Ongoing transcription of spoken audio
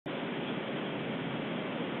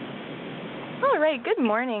All right, good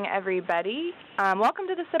morning, everybody. Welcome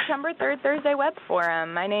to the September 3rd Thursday Web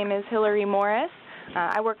Forum. My name is Hillary Morris.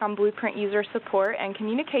 I work on Blueprint User Support and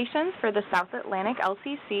Communications for the South Atlantic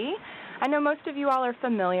LCC. I know most of you all are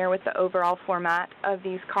familiar with the overall format of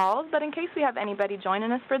these calls, but in case we have anybody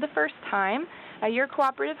joining us for the first time, your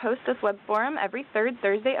cooperative hosts this web forum every third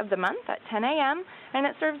Thursday of the month at 10 a.m., and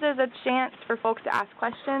it serves as a chance for folks to ask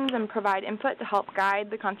questions and provide input to help guide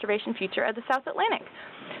the conservation future of the South Atlantic.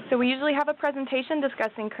 So we usually have a presentation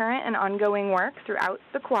discussing current and ongoing work throughout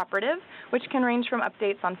the cooperative, which can range from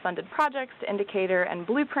updates on funded projects to indicator and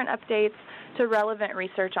blueprint updates to relevant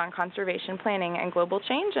research on conservation planning and global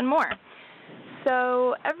change and more.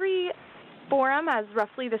 So every forum has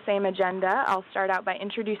roughly the same agenda. I'll start out by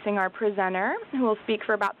introducing our presenter, who will speak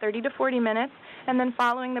for about 30 to 40 minutes, and then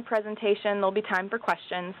following the presentation, there'll be time for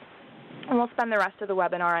questions. And we'll spend the rest of the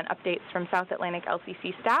webinar on updates from South Atlantic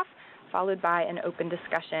LCC staff, followed by an open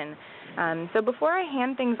discussion. So before I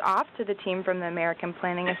hand things off to the team from the American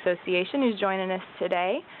Planning Association who's joining us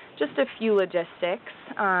today, just a few logistics.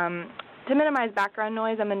 To minimize background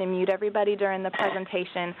noise, I'm going to mute everybody during the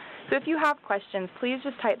presentation. So if you have questions, please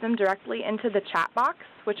just type them directly into the chat box,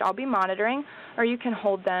 which I'll be monitoring, or you can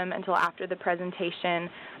hold them until after the presentation.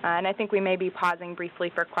 And I think we may be pausing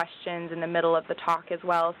briefly for questions in the middle of the talk as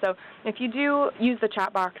well. So if you do use the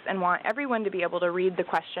chat box and want everyone to be able to read the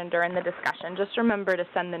question during the discussion, just remember to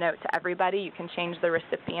send the note to everybody. You can change the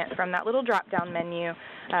recipient from that little drop-down menu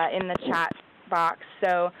in the chat box.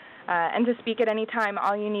 So, and to speak at any time,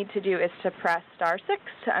 all you need to do is to press *6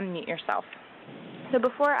 to unmute yourself. So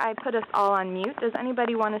before I put us all on mute, does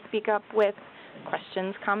anybody want to speak up with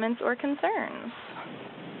questions, comments, or concerns?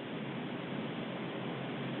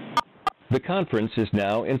 The conference is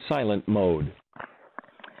now in silent mode.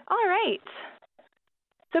 All right.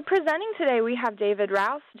 So presenting today, we have David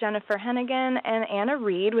Rouse, Jennifer Henaghan, and Anna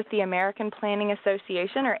Reed with the American Planning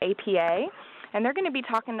Association, or APA. And they're going to be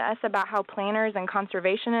talking to us about how planners and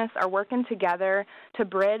conservationists are working together to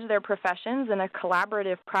bridge their professions in a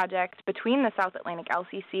collaborative project between the South Atlantic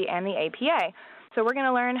LCC and the APA. So we're going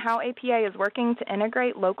to learn how APA is working to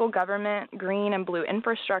integrate local government, green and blue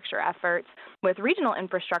infrastructure efforts with regional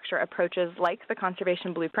infrastructure approaches like the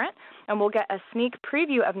Conservation Blueprint. And we'll get a sneak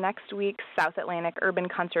preview of next week's South Atlantic Urban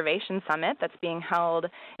Conservation Summit that's being held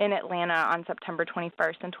in Atlanta on September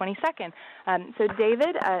 21st and 22nd. So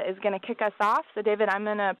David is going to kick us off. So David, I'm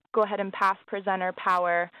going to go ahead and pass presenter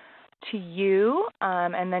power to you,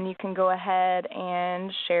 and then you can go ahead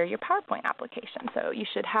and share your PowerPoint application. So you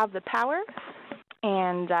should have the power.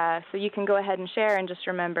 And so you can go ahead and share, and just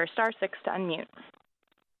remember *6 to unmute.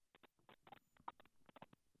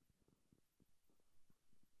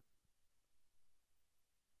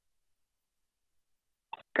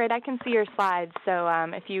 Great, I can see your slides, so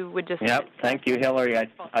if you would just... Yep, thank you, Hillary.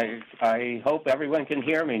 I hope everyone can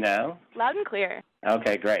hear me now. Loud and clear.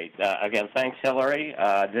 Okay, great. Again, thanks, Hillary.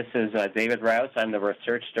 This is David Rouse. I'm the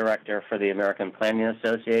Research Director for the American Planning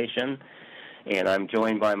Association. And I'm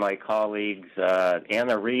joined by my colleagues.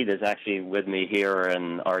 Anna Reed is actually with me here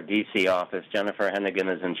in our D.C. office. Jennifer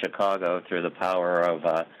Henaghan is in Chicago through the power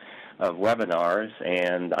of webinars.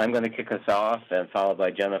 And I'm going to kick us off, and followed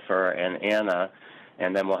by Jennifer and Anna,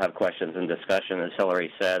 and then we'll have questions and discussion, as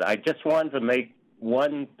Hillary said. I just wanted to make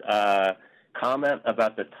one comment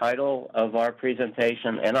about the title of our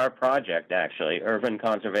presentation and our project, actually, Urban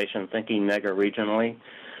Conservation Thinking Megaregionally.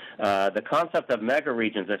 The concept of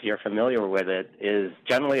megaregions, if you're familiar with it, is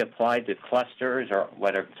generally applied to clusters, or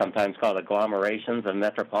what are sometimes called agglomerations of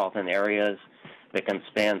metropolitan areas that can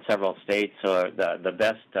span several states. So the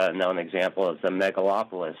best known example is the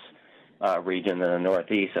megalopolis region in the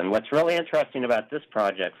Northeast. And what's really interesting about this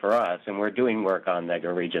project for us, and we're doing work on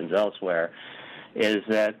megaregions elsewhere, is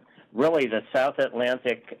that really the South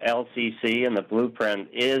Atlantic LCC and the blueprint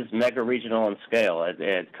is megaregional in scale.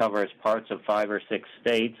 It covers parts of 5 or 6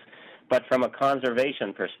 states, but from a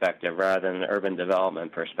conservation perspective rather than an urban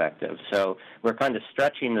development perspective. So we're kind of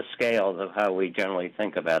stretching the scales of how we generally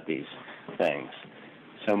think about these things.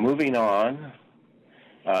 So moving on,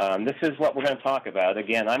 this is what we're going to talk about.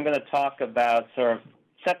 Again, I'm going to talk about, sort of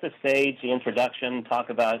set the stage, the introduction, talk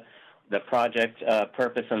about the project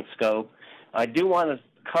purpose and scope. I do want to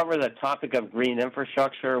cover the topic of green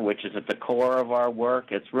infrastructure, which is at the core of our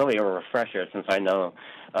work. It's really a refresher, since I know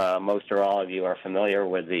most or all of you are familiar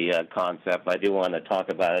with the concept. I do want to talk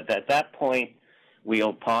about it. At that point,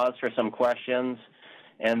 we'll pause for some questions.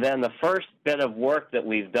 And then the first bit of work that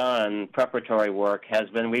we've done, preparatory work, has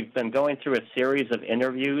been we've been going through a series of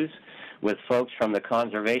interviews with folks from the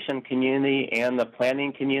conservation community and the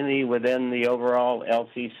planning community within the overall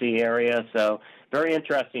LCC area. So very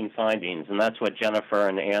interesting findings, and that's what Jennifer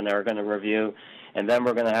and Anna are going to review. And then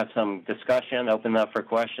we're going to have some discussion, open up for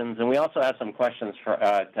questions, and we also have some questions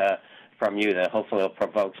from you that hopefully will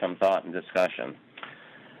provoke some thought and discussion.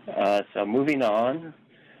 So moving on,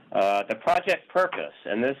 the project purpose,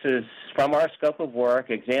 and this is from our scope of work,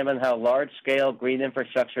 examine how large-scale green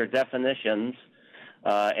infrastructure definitions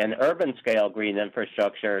and urban-scale green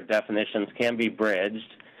infrastructure definitions can be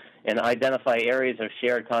bridged and identify areas of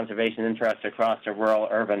shared conservation interest across the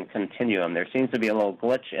rural-urban continuum. There seems to be a little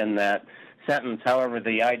glitch in that sentence. However,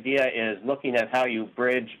 the idea is looking at how you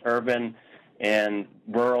bridge urban and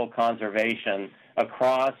rural conservation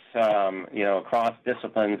across, across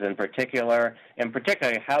disciplines in particular, and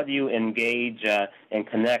particularly how do you engage and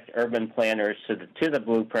connect urban planners to the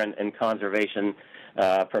blueprint and conservation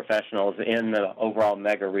professionals in the overall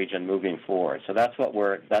mega region moving forward. So that's what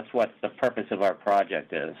the purpose of our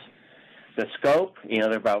project is. The scope, there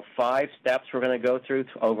are about 5 steps we're going to go through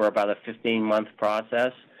over about a 15-month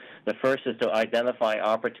process. The first is to identify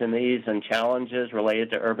opportunities and challenges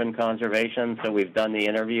related to urban conservation. So we've done the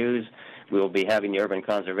interviews. We will be having the Urban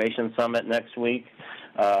Conservation Summit next week.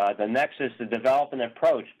 The next is to develop an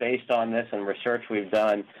approach based on this and research we've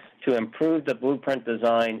done to improve the blueprint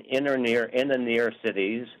design in the near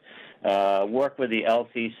cities, work with the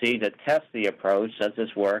LCC to test the approach, does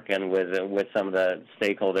this work, and with some of the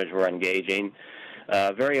stakeholders we're engaging.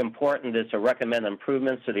 Very important is to recommend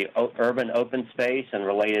improvements to the urban open space and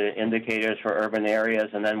related indicators for urban areas,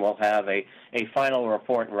 and then we'll have a final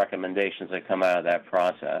report and recommendations that come out of that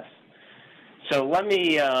process. So let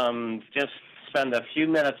me just spend a few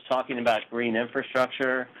minutes talking about green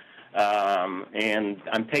infrastructure. And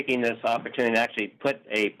I'm taking this opportunity to actually put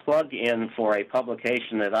a plug in for a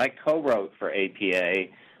publication that I co-wrote for APA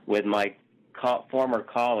with my former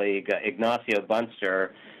colleague, Ignacio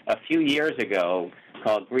Bunster, a few years ago,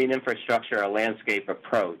 called Green Infrastructure, a Landscape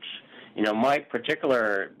Approach. My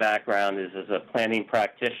particular background is as a planning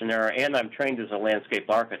practitioner, and I'm trained as a landscape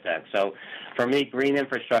architect. So for me, green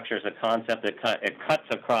infrastructure is a concept that it cuts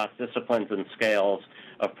across disciplines and scales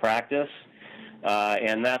of practice.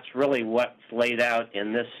 And that's really what's laid out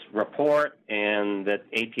in this report and that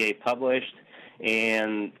APA published.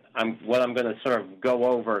 And what I'm going to sort of go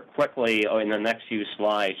over quickly in the next few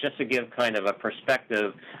slides, just to give kind of a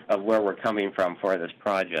perspective of where we're coming from for this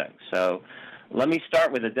project. So let me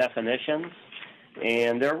start with the definitions.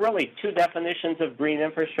 And there are really 2 definitions of green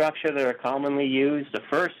infrastructure that are commonly used. The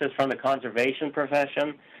first is from the conservation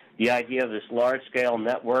profession, the idea of this large-scale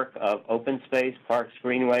network of open space, parks,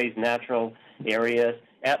 greenways, natural areas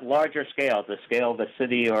at larger scale, the scale of the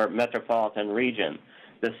city or metropolitan region.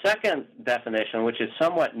 The second definition, which is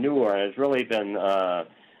somewhat newer and has really been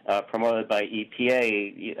promoted by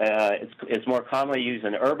EPA, it's more commonly used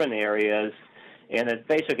in urban areas, and it's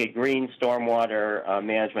basically green stormwater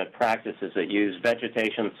management practices that use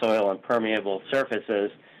vegetation, soil, and permeable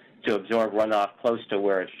surfaces to absorb runoff close to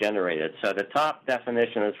where it's generated. So the top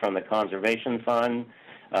definition is from the Conservation Fund,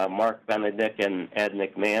 Mark Benedict and Ed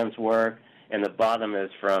McMahon's work, and the bottom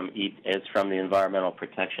is from the Environmental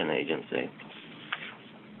Protection Agency.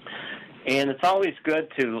 And it's always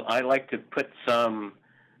good I like to put some,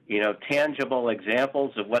 tangible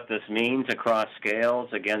examples of what this means across scales.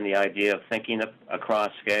 Again, the idea of thinking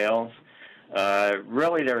across scales.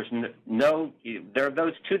 Really, there are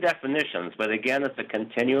those 2 definitions, but again, it's a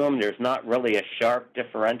continuum. There's not really a sharp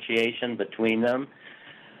differentiation between them.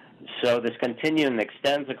 So this continuum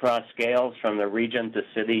extends across scales from the region to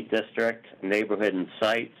city, district, neighborhood, and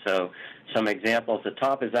site. So some examples. The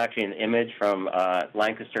top is actually an image from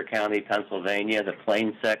Lancaster County, Pennsylvania, the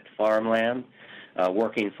plain-sect farmland,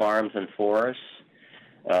 working farms and forests.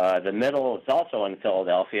 The middle is also in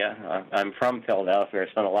Philadelphia. I'm from Philadelphia.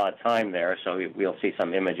 I spent a lot of time there, so we'll see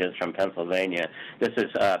some images from Pennsylvania. This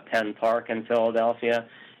is Penn Park in Philadelphia.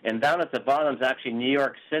 And down at the bottom is actually New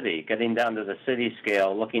York City, getting down to the city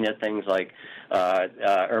scale, looking at things like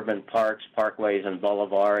urban parks, parkways, and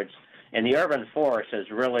boulevards. And the urban forest is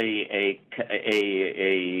really a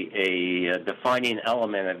defining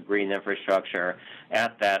element of green infrastructure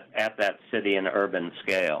at that city and urban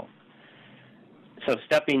scale. So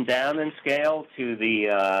stepping down in scale to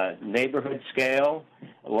the neighborhood scale,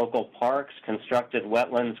 local parks, constructed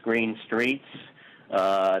wetlands, green streets.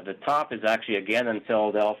 The top is actually, again, in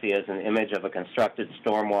Philadelphia, is an image of a constructed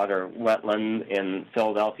stormwater wetland in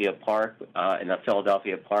Philadelphia Park,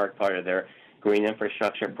 part of their green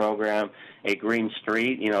infrastructure program. A green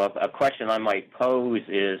street, a question I might pose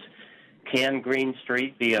is, can green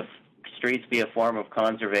streets be a form of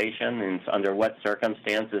conservation, and under what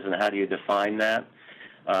circumstances, and how do you define that?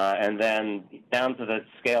 and then down to the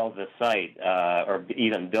scale of the site, or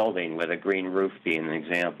even building, with a green roof being an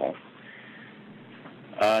example.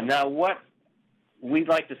 Now, what we'd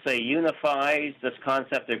like to say unifies this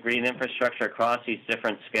concept of green infrastructure across these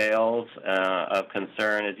different scales of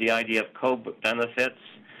concern is the idea of co-benefits,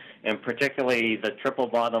 and particularly the triple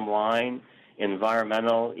bottom line: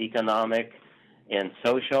 environmental, economic, and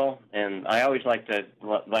social. And I always like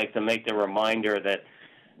to make the reminder that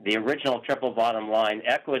the original triple bottom line,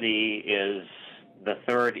 equity, is the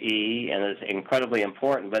third E and is incredibly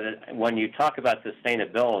important. But when you talk about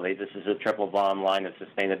sustainability, this is a triple bottom line of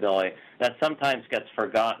sustainability that sometimes gets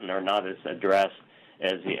forgotten or not as addressed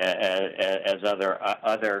as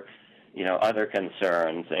other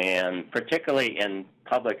concerns. And particularly in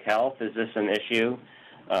public health, is this an issue?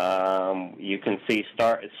 You can see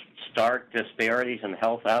stark disparities in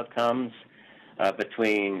health outcomes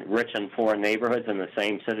between rich and poor neighborhoods in the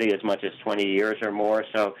same city as much as 20 years or more.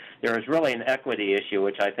 So there is really an equity issue,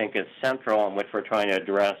 which I think is central and which we're trying to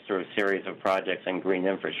address through a series of projects in green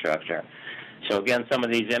infrastructure. So again, some of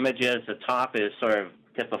these images, the top is sort of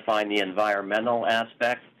typifying the environmental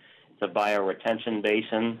aspect. It's a bioretention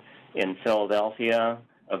basin in Philadelphia,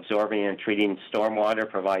 absorbing and treating stormwater,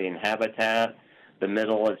 providing habitat. The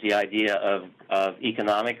middle is the idea of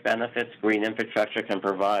economic benefits. Green infrastructure can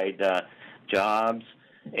provide jobs.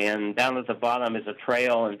 And down at the bottom is a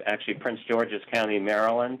trail in actually Prince George's County,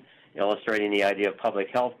 Maryland, illustrating the idea of public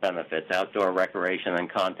health benefits, outdoor recreation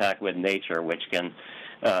and contact with nature, which can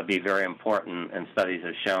be very important, and studies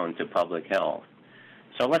have shown, to public health.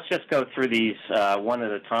 So let's just go through these one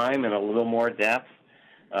at a time in a little more depth.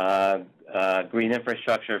 Green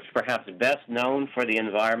infrastructure is perhaps best known for the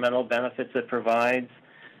environmental benefits it provides,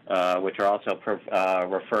 which are also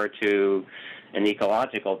referred to in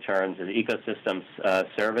ecological terms as ecosystem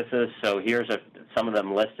services. So here's some of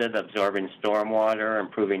them listed: absorbing stormwater,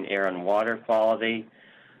 improving air and water quality,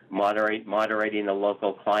 moderating the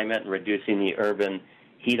local climate, reducing the urban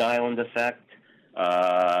heat island effect,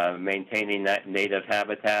 maintaining that native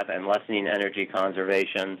habitat, and lessening energy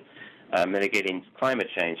conservation, mitigating climate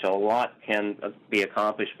change. So a lot can be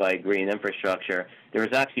accomplished by green infrastructure. There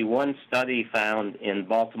was actually one study found in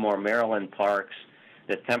Baltimore, Maryland parks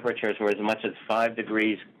that temperatures were as much as 5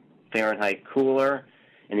 degrees Fahrenheit cooler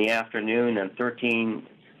in the afternoon and 13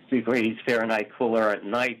 degrees Fahrenheit cooler at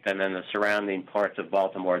night than in the surrounding parts of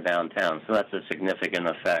Baltimore downtown. So that's a significant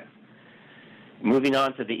effect. Moving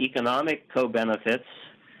on to the economic co-benefits,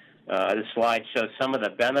 this slide shows some of the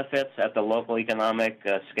benefits at the local economic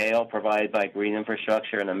scale provided by green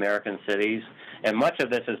infrastructure in American cities, and much of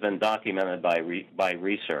this has been documented by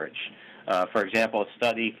research. For example, a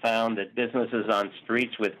study found that businesses on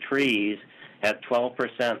streets with trees had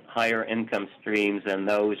 12% higher income streams than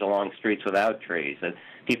those along streets without trees. That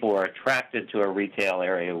people were attracted to a retail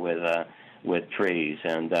area with trees.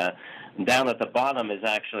 And down at the bottom is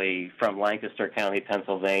actually from Lancaster County,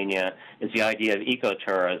 Pennsylvania, is the idea of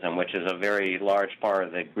ecotourism, which is a very large part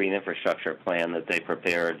of the green infrastructure plan that they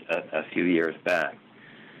prepared a few years back.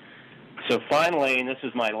 So finally, and this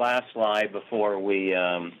is my last slide before we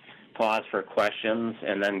pause for questions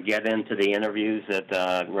and then get into the interviews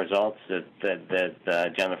results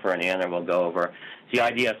that Jennifer and Anna will go over. It's the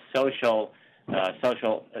idea of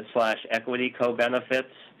social/equity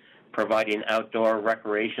co-benefits, providing outdoor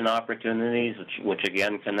recreation opportunities, which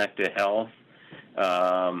again connect to health,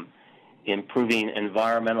 improving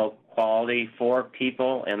environmental quality for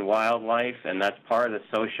people and wildlife, and that's part of the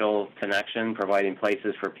social connection, providing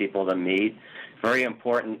places for people to meet. Very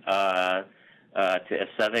important to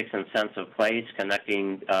aesthetics and sense of place,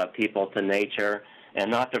 connecting people to nature, and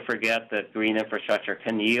not to forget that green infrastructure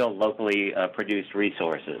can yield locally produced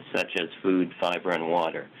resources, such as food, fiber, and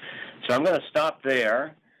water. So I'm going to stop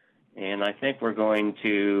there, and I think we're going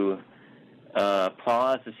to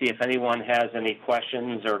pause to see if anyone has any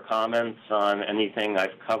questions or comments on anything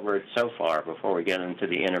I've covered so far before we get into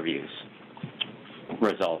the interviews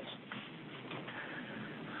results.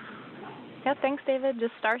 Yeah, thanks, David.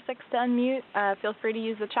 Just *6 to unmute. Feel free to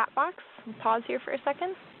use the chat box. We'll pause here for a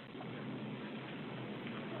second.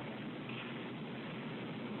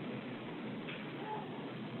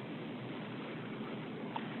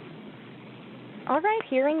 All right,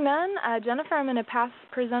 hearing none, Jennifer, I'm going to pass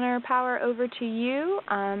presenter power over to you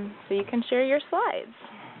so you can share your slides.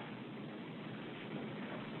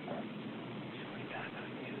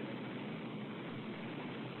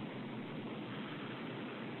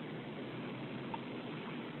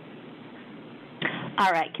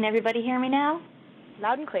 All right, can everybody hear me now?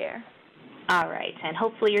 Loud and clear. All right, and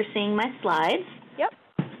hopefully you're seeing my slides. Yep.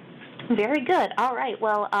 Very good. All right,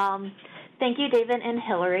 well, thank you, David and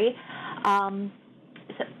Hillary.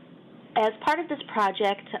 as part of this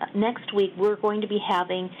project, next week we're going to be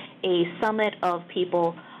having a summit of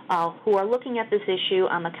people who are looking at this issue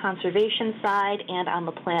on the conservation side and on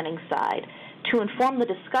the planning side. To inform the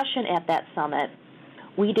discussion at that summit,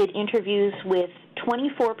 we did interviews with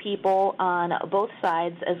 24 people on both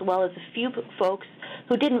sides, as well as a few folks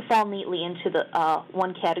who didn't fall neatly into the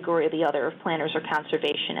one category or the other of planners or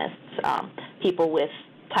conservationists, people with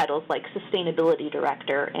titles like sustainability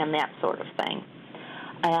director and that sort of thing.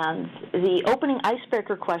 And the opening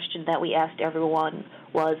icebreaker question that we asked everyone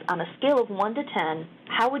was, on a scale of 1 to 10,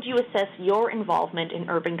 how would you assess your involvement in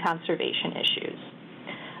urban conservation issues?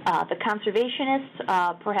 The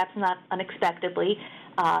conservationists, perhaps not unexpectedly,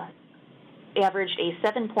 averaged a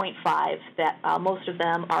 7.5, that most of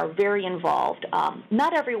them are very involved.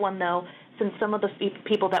 Not everyone, though, since some of the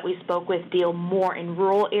people that we spoke with deal more in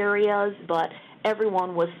rural areas, but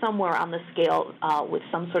everyone was somewhere on the scale with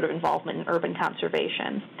some sort of involvement in urban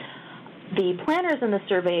conservation. The planners in the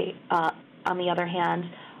survey, on the other hand,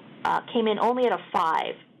 came in only at a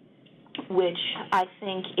 5, which I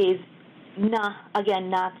think is not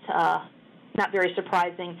very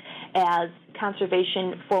surprising, as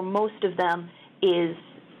conservation for most of them is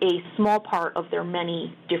a small part of their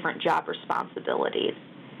many different job responsibilities.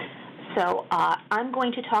 So I'm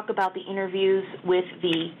going to talk about the interviews with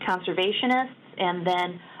the conservationists, and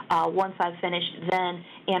then once I've finished, then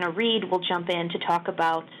Anna Reed will jump in to talk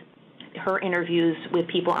about her interviews with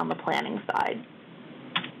people on the planning side.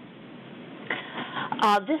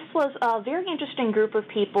 This was a very interesting group of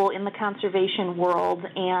people in the conservation world,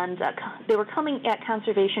 and they were coming at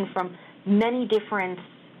conservation from many different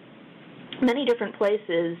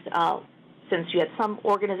places, since you had some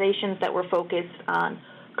organizations that were focused on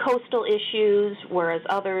coastal issues, whereas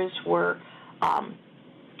others were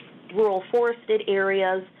rural forested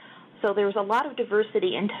areas. So there was a lot of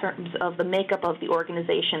diversity in terms of the makeup of the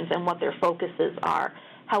organizations and what their focuses are.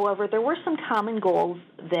 However, there were some common goals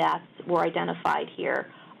that were identified here.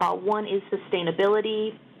 One is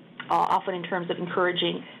sustainability, often in terms of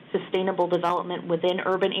encouraging sustainable development within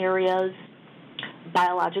urban areas.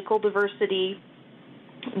 Biological diversity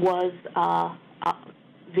was a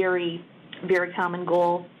very, very common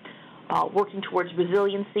goal. Working towards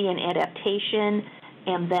resiliency and adaptation,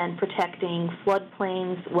 and then protecting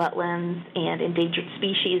floodplains, wetlands, and endangered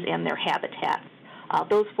species and their habitats.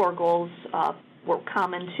 Those 4 goals were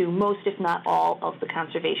common to most, if not all, of the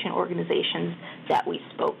conservation organizations that we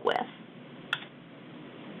spoke with.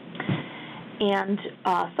 And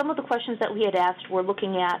some of the questions that we had asked were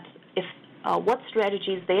looking at what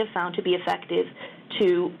strategies they have found to be effective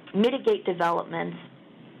to mitigate development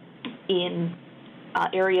in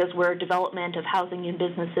areas where development of housing and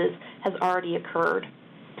businesses has already occurred.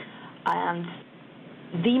 And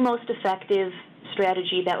the most effective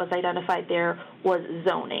strategy that was identified there was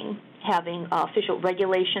zoning, having official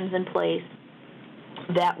regulations in place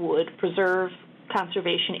that would preserve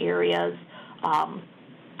conservation areas,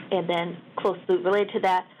 and then closely related to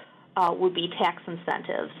that would be tax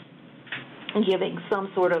incentives, giving some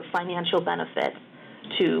sort of financial benefit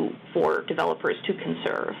for developers to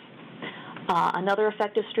conserve. Another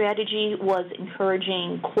effective strategy was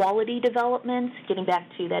encouraging quality development, getting back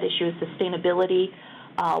to that issue of sustainability,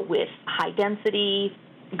 with high density,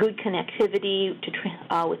 good connectivity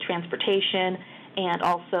with transportation, and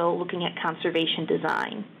also looking at conservation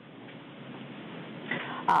design.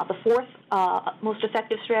 The 4th most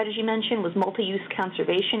effective strategy mentioned was multi-use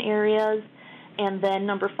conservation areas. And then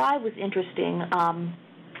number 5 was interesting,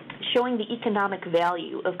 showing the economic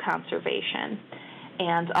value of conservation.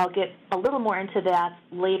 And I'll get a little more into that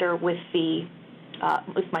later with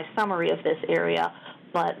my summary of this area,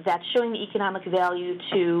 but that's showing the economic value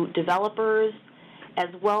to developers as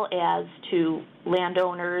well as to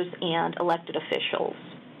landowners and elected officials.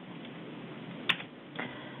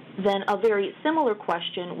 Then a very similar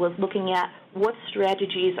question was looking at what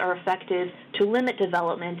strategies are effective to limit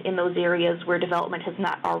development in those areas where development has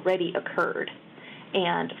not already occurred.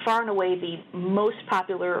 And far and away, the most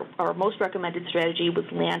popular or most recommended strategy was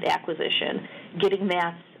land acquisition, getting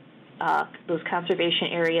those conservation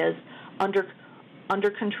areas under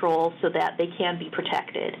control so that they can be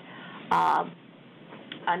protected.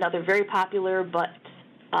 Another very popular but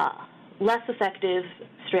less effective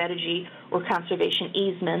strategy were conservation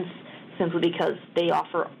easements, simply because they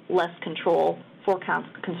offer less control for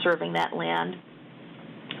conserving that land.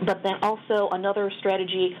 But then also another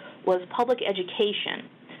strategy was public education,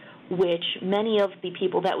 which many of the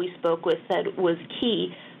people that we spoke with said was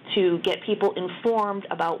key to get people informed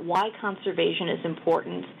about why conservation is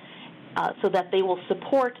important, so that they will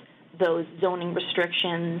support those zoning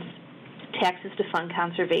restrictions taxes to fund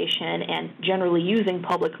conservation and generally using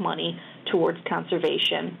public money towards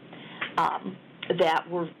conservation, that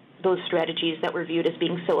were those strategies that were viewed as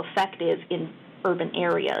being so effective in urban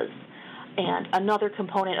areas. And another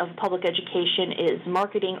component of public education is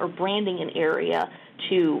marketing or branding an area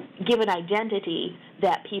to give an identity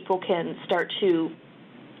that people can start to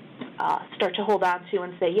hold on to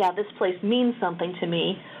and say, yeah, this place means something to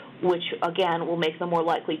me, which, again, will make them more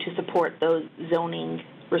likely to support those zoning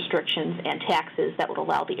restrictions and taxes that would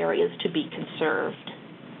allow the areas to be conserved.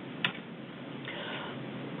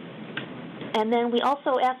 And then we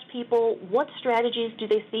also asked people what strategies do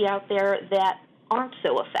they see out there that aren't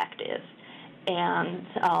so effective. And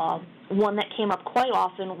one that came up quite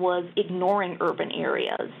often was ignoring urban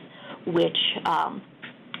areas, which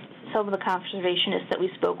some of the conservationists that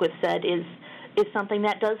we spoke with said is something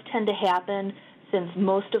that does tend to happen since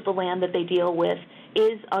most of the land that they deal with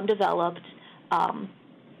is undeveloped.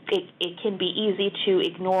 It can be easy to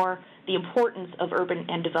ignore the importance of urban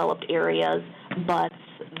and developed areas, but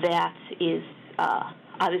that is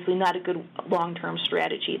obviously not a good long-term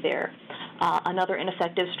strategy there. Another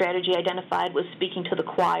ineffective strategy identified was speaking to the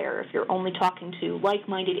choir. If you're only talking to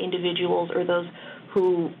like-minded individuals or those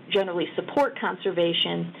who generally support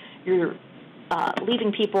conservation, you're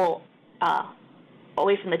leaving people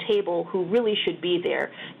away from the table who really should be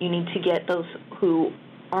there. You need to get those who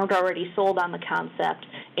aren't already sold on the concept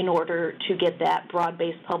in order to get that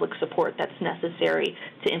broad-based public support that's necessary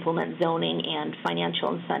to implement zoning and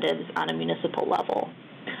financial incentives on a municipal level.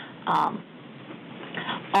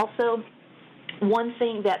 Also, one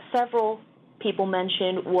thing that several people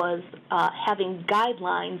mentioned was having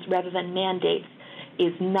guidelines rather than mandates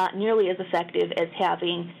is not nearly as effective as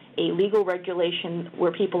having a legal regulation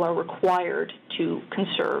where people are required to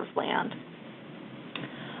conserve land.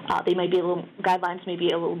 Guidelines may be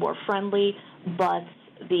a little more friendly, but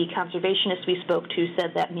the conservationists we spoke to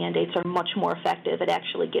said that mandates are much more effective at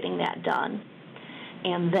actually getting that done.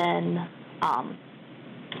 And then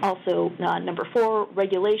also number 4,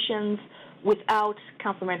 regulations without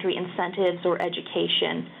complementary incentives or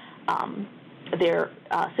education. They're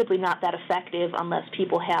simply not that effective unless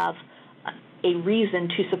people have a reason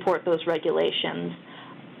to support those regulations,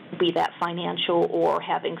 be that financial or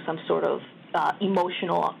having some sort of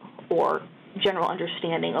emotional or general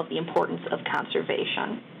understanding of the importance of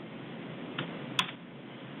conservation.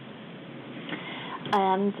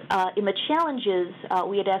 And in the challenges,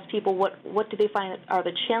 we had asked people what do they find are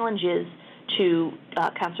the challenges to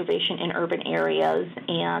conservation in urban areas,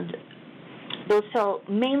 and those fell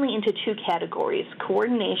mainly into 2 categories,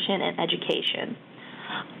 coordination and education.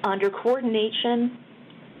 Under coordination,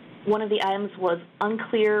 one of the items was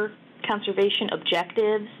unclear conservation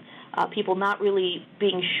objectives, people not really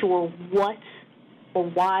being sure what or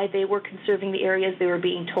why they were conserving the areas they were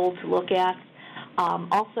being told to look at.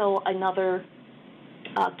 Also, another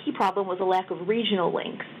key problem was a lack of regional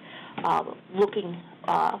links, looking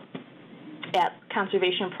at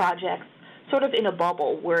conservation projects sort of in a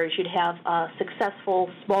bubble, whereas you'd have a successful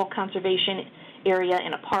small conservation area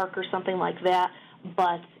in a park or something like that,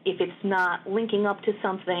 but if it's not linking up to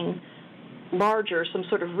something larger, some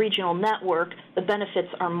sort of regional network, the benefits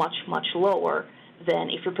are much, much lower than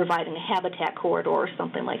if you're providing a habitat corridor or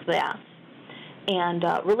something like that. And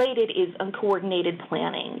related is uncoordinated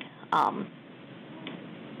planning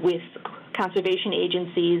with conservation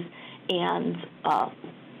agencies and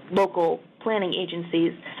local planning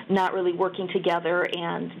agencies not really working together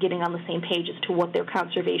and getting on the same page as to what their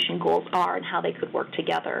conservation goals are and how they could work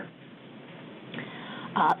together.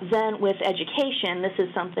 Then with education, this is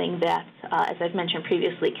something that, as I've mentioned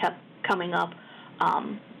previously, kept coming up,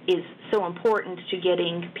 is so important to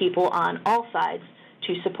getting people on all sides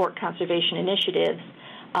to support conservation initiatives,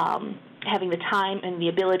 having the time and the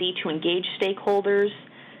ability to engage stakeholders.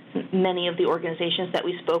 Many of the organizations that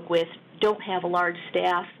we spoke with don't have a large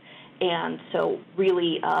staff, and so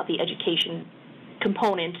really the education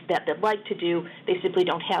component that they'd like to do, they simply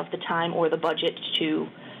don't have the time or the budget to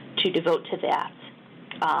devote to that.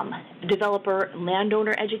 Developer and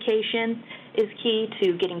landowner education is key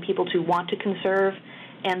to getting people to want to conserve,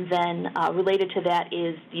 and then related to that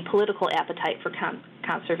is the political appetite for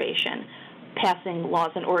conservation. Passing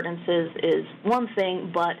laws and ordinances is one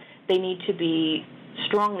thing, but they need to be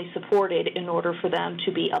strongly supported in order for them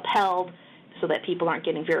to be upheld so that people aren't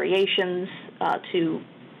getting variations to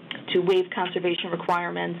waive conservation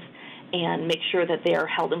requirements and make sure that they are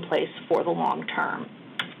held in place for the long term.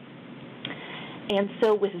 And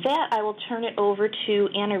so with that, I will turn it over to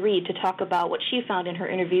Anna Reed to talk about what she found in her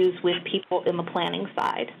interviews with people in the planning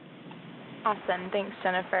side. Awesome. Thanks,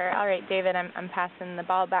 Jennifer. All right, David, I'm passing the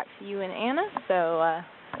ball back to you and Anna, so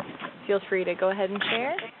Feel free to go ahead and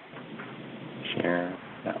share. Share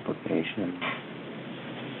application,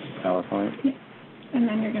 PowerPoint. Yeah. And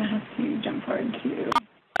then you're going to have to jump forward to...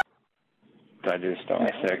 Do I do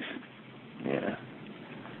 *6? Yeah.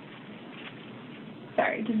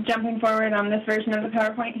 Sorry, just jumping forward on this version of the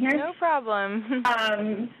PowerPoint here. No problem.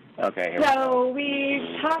 Okay. So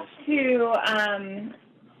we talked to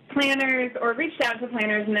planners, or reached out to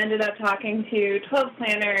planners, and ended up talking to 12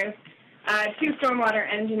 planners, 2 stormwater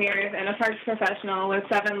engineers, and a parks professional with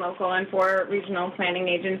 7 local and 4 regional planning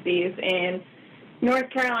agencies in North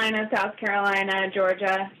Carolina, South Carolina,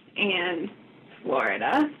 Georgia, and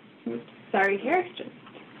Florida. Sorry here, just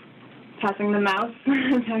passing the mouse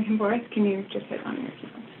back and forth. Can you just hit on your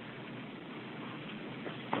keyboard?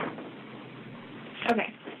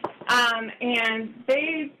 Okay. And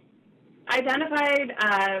they identified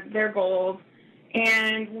their goals,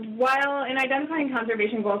 and while in identifying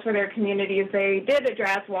conservation goals for their communities, they did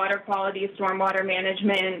address water quality, stormwater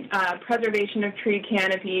management, preservation of tree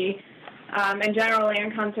canopy, and general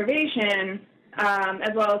land conservation,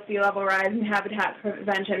 as well as sea level rise and habitat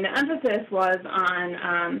prevention. The emphasis was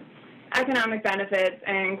on economic benefits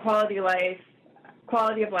and quality of life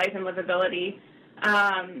and livability,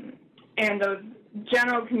 and those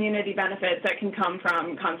general community benefits that can come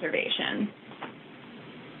from conservation.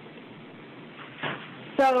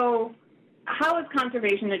 So how is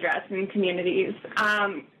conservation addressed in communities?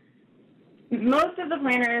 Most of the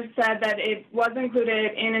planners said that it was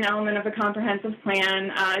included in an element of a comprehensive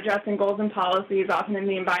plan, addressing goals and policies, often in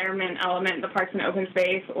the environment element, the parks and open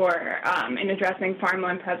space, or in addressing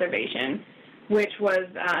farmland preservation, which was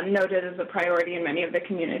noted as a priority in many of the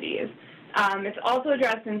communities. It's also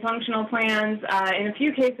addressed in functional plans, in a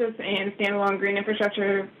few cases in standalone green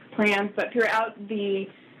infrastructure plans, but throughout the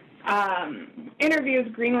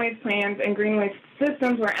interviews, greenways plans and greenways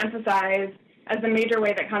systems were emphasized as the major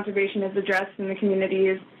way that conservation is addressed in the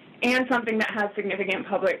communities and something that has significant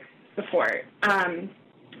public support.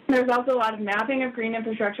 There's also a lot of mapping of green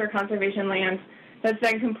infrastructure conservation lands that's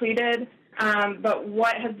been completed, but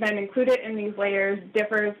what has been included in these layers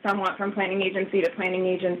differs somewhat from planning agency to planning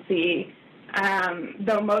agency,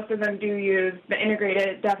 though most of them do use the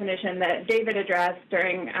integrated definition that David addressed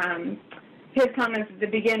during his comments at the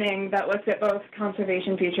beginning that looks at both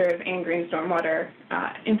conservation features and green stormwater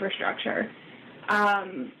infrastructure.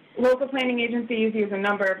 Local planning agencies use a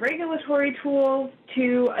number of regulatory tools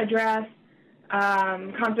to address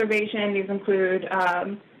conservation. These include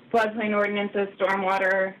floodplain ordinances,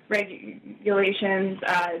 stormwater regulations,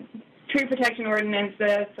 tree protection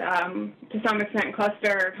ordinances, to some extent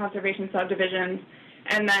cluster conservation subdivisions,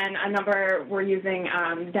 and then a number were using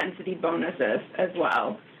density bonuses as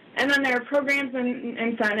well. And then there are programs and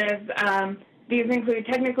incentives. These include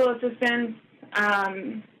technical assistance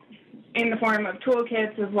in the form of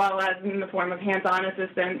toolkits as well as in the form of hands-on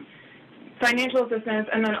assistance, financial assistance,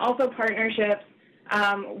 and then also partnerships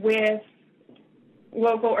with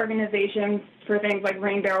local organizations for things like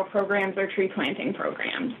rain barrel programs or tree planting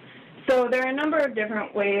programs. So there are a number of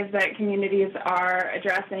different ways that communities are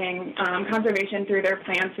addressing conservation through their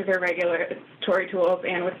plans, through their regulatory tools,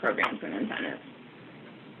 and with programs and incentives.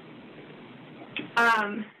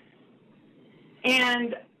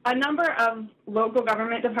 And a number of local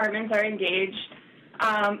government departments are engaged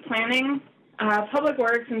planning, public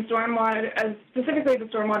works and stormwater, specifically the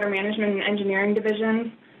stormwater management and engineering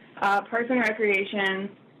divisions, parks and recreation,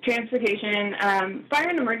 transportation, fire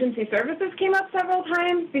and emergency services came up several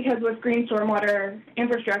times because with green stormwater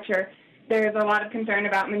infrastructure, there's a lot of concern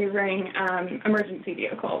about maneuvering emergency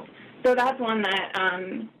vehicles. So that's one that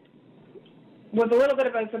was a little bit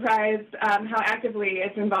of a surprise how actively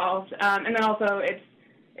it's involved, and then also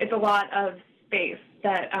it's a lot of space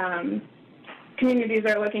that communities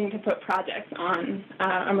are looking to put projects on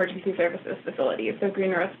emergency services facilities, so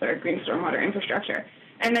green roofs or green stormwater infrastructure.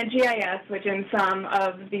 And then GIS, which in some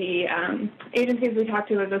of the agencies we talked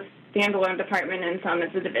to is a standalone department and some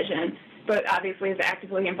is a division, but obviously is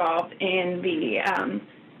actively involved in the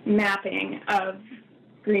mapping of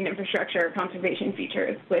green infrastructure conservation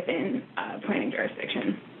features within planning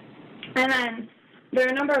jurisdiction. And then there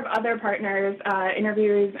are a number of other partners.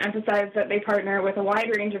 Interviewees emphasize that they partner with a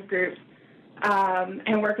wide range of groups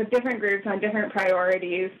and work with different groups on different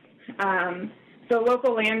priorities. So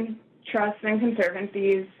local land trusts and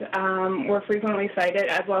conservancies were frequently cited,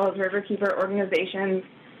 as well as riverkeeper organizations,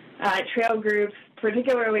 trail groups,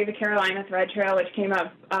 particularly the Carolina Thread Trail, which came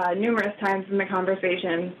up numerous times in the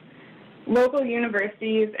conversation, local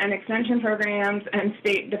universities and extension programs, and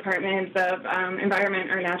state departments of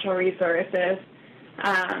environment or natural resources.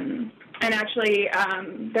 And actually,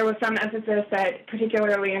 there was some emphasis that,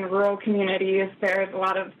 particularly in rural communities, there's a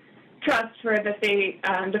lot of trust for the state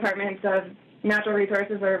departments of natural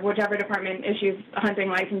resources or whichever department issues hunting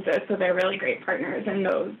licenses, so they're really great partners in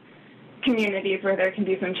those communities where there can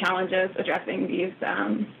be some challenges addressing these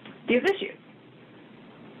issues.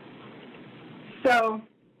 So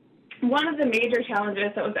one of the major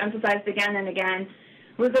challenges that was emphasized again and again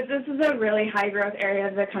was that this is a really high-growth area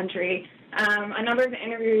of the country. A number of the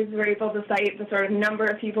interviews were able to cite the sort of number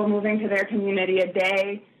of people moving to their community a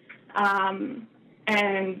day,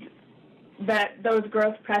 and that those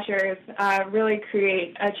growth pressures really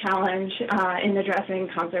create a challenge in addressing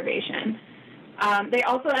conservation. They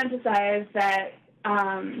also emphasize that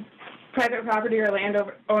private property or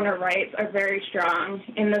landowner rights are very strong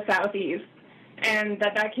in the Southeast, and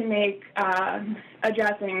that can make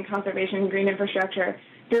addressing conservation and green infrastructure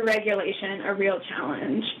through regulation a real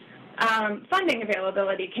challenge. Funding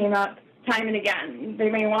availability came up time and again. They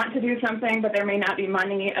may want to do something, but there may not be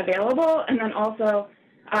money available, and then also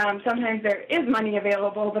sometimes there is money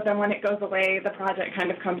available, but then when it goes away, the project kind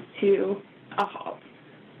of comes to a halt.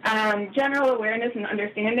 General awareness and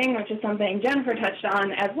understanding, which is something Jennifer touched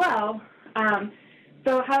on as well.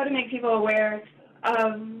 So how to make people aware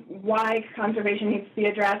of why conservation needs to be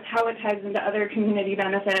addressed, how it ties into other community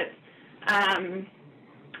benefits,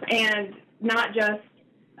 and not just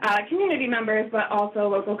community members, but also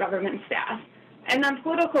local government staff. And then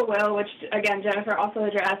political will, which, again, Jennifer also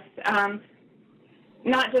addressed,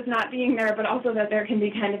 not just not being there, but also that there can be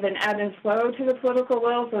kind of an ebb and flow to the political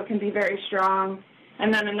will, so it can be very strong,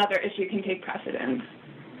 and then another issue can take precedence.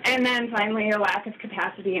 And then finally, a lack of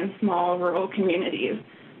capacity in small rural communities,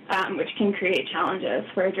 which can create challenges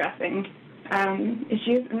for addressing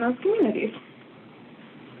issues in those communities.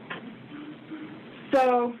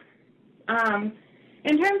 So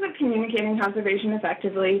in terms of communicating conservation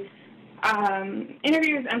effectively,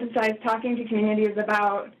 interviews emphasize talking to communities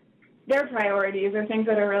about their priorities or things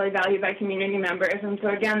that are really valued by community members. And so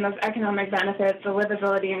again, those economic benefits, the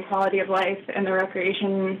livability and quality of life, and the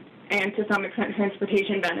recreation and to some extent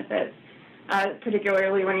transportation benefits,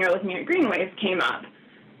 particularly when you're looking at greenways, came up.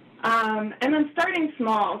 And then starting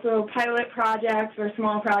small, so pilot projects or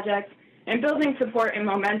small projects, and building support and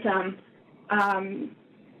momentum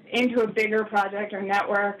into a bigger project or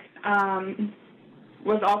network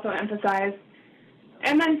was also emphasized.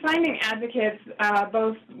 And then finding advocates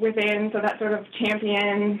both within, so that sort of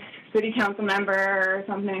champion city council member or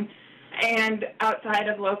something, and outside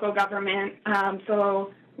of local government.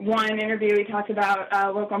 So one interview we talked about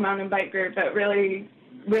a local mountain bike group that really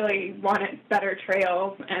wanted better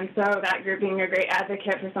trails, and so that group being a great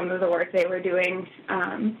advocate for some of the work they were doing.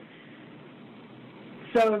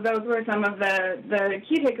 So those were some of the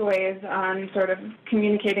key takeaways on sort of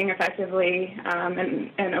communicating effectively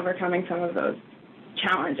and overcoming some of those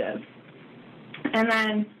challenges. And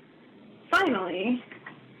then finally,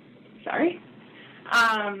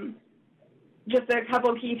 just a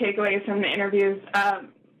couple key takeaways from the interviews.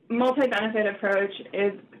 Multi-benefit approach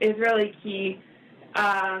is really key.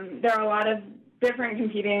 There are a lot of different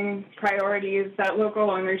competing priorities that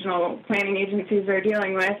local and regional planning agencies are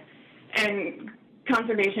dealing with, and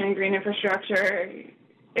conservation and green infrastructure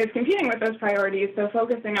is competing with those priorities, so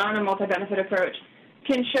focusing on a multi-benefit approach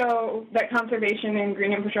can show that conservation and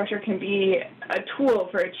green infrastructure can be a tool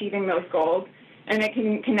for achieving those goals, and it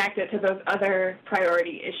can connect it to those other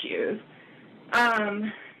priority issues.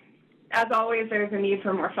 As always, there's a need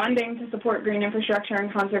for more funding to support green infrastructure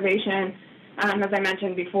and conservation. As I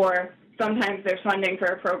mentioned before, sometimes there's funding for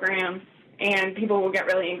a program, and people will get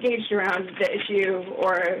really engaged around the issue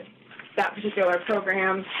or that particular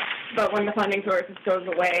program, but when the funding source goes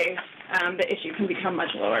away, the issue can become much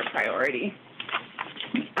lower priority.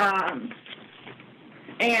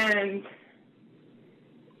 And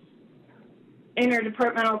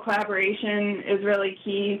interdepartmental collaboration is really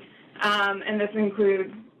key, and this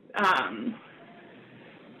includes,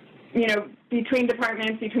 between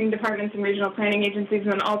departments and regional planning agencies,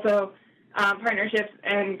 and also partnerships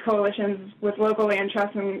and coalitions with local land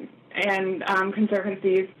trusts and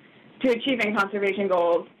conservancies to achieving conservation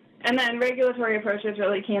goals. And then regulatory approaches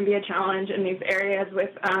really can be a challenge in these areas with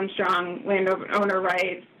strong landowner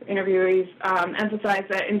rights. Interviewees emphasize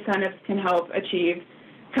that incentives can help achieve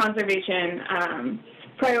conservation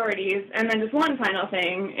priorities. And then just one final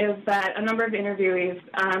thing is that a number of interviewees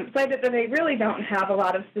cited that they really don't have a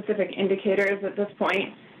lot of specific indicators at this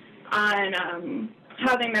point on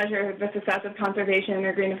how they measure the success of conservation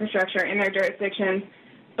or green infrastructure in their jurisdictions,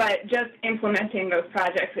 but just implementing those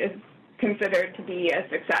projects is considered to be a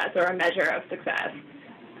success or a measure of success.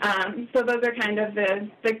 So those are kind of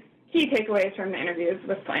the key takeaways from the interviews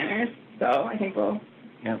with planners. So I think we'll...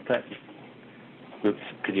 Yeah, Oops,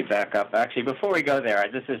 could you back up? Actually, before we go there,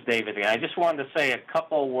 this is David again. I just wanted to say a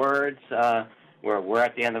couple words. We're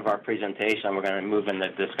at the end of our presentation. We're going to move into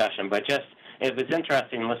discussion. But just, it was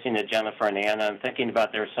interesting listening to Jennifer and Anna and thinking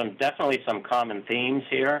about there's definitely some common themes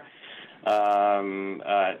here.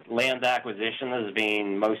 Land acquisition as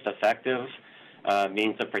being most effective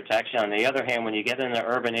means of protection. On the other hand, when you get into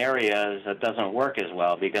urban areas, it doesn't work as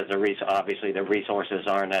well because obviously the resources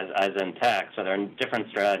aren't as intact. So there are different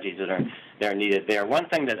strategies that are needed there. One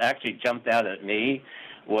thing that actually jumped out at me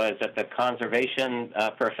was that the conservation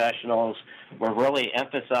professionals were really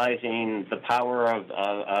emphasizing the power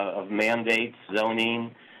of mandates,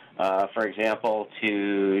 zoning, for example,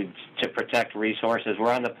 to protect resources.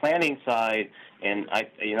 We're on the planning side, and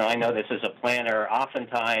I know this as a planner.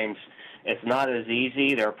 Oftentimes, it's not as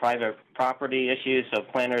easy. There are private property issues, so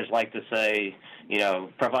planners like to say,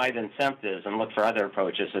 provide incentives and look for other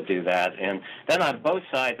approaches to do that. And then on both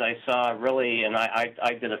sides, I saw really, and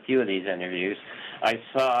I did a few of these interviews, I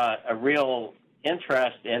saw a real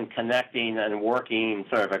interest in connecting and working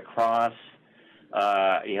sort of across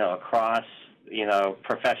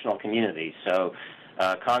professional communities. So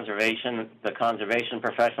the conservation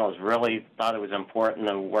professionals really thought it was important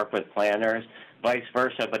to work with planners, vice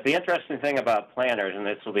versa. But the interesting thing about planners, and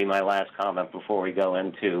this will be my last comment before we go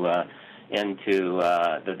into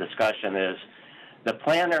the discussion, is the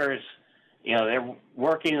planners, they're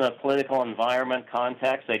working in a political environment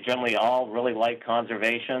context. They generally all really like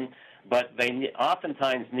conservation, but they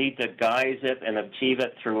oftentimes need to guise it and achieve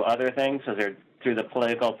it through other things, so they're through the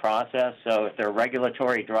political process. So if they're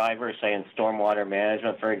regulatory drivers, say in stormwater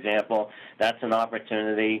management, for example, that's an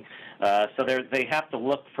opportunity. So they have to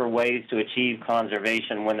look for ways to achieve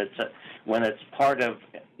conservation when it's part of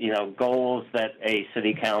goals that a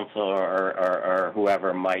city council or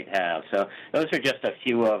whoever might have. So those are just a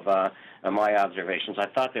few of my observations. I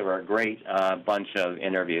thought they were a great bunch of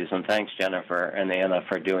interviews, and thanks Jennifer and Anna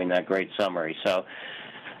for doing that great summary. So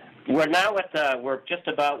we're now we're just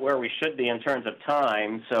about where we should be in terms of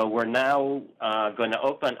time, so we're now going to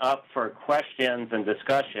open up for questions and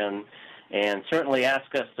discussion, and certainly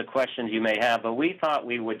ask us the questions you may have, but we thought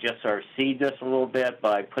we would just sort of seed this a little bit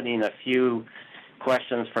by putting a few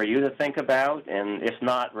questions for you to think about, and if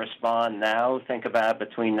not, respond now. Think about it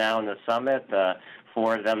between now and the summit.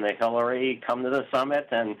 Forward them to Hillary, come to the summit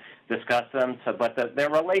and discuss them, but they're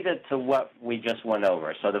related to what we just went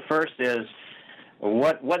over. So the first is,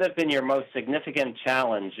 what have been your most significant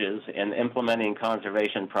challenges in implementing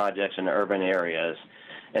conservation projects in urban areas?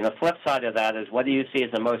 And the flip side of that is, what do you see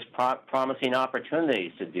as the most promising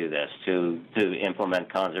opportunities to do this, to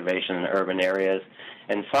implement conservation in urban areas?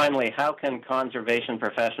 And finally, how can conservation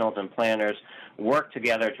professionals and planners work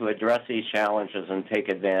together to address these challenges and take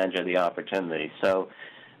advantage of the opportunities? So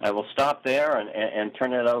I will stop there and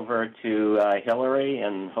turn it over to Hillary,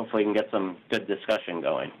 and hopefully we can get some good discussion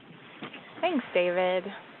going. Thanks, David.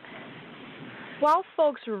 While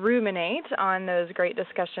folks ruminate on those great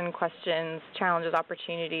discussion questions, challenges,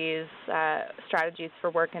 opportunities, strategies for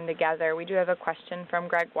working together, we do have a question from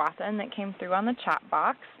Greg Wathen that came through on the chat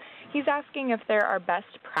box. He's asking if there are best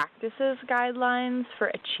practices guidelines for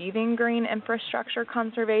achieving green infrastructure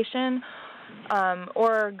conservation,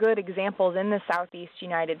 or good examples in the Southeast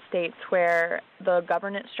United States where the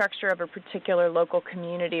governance structure of a particular local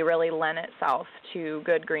community really lent itself to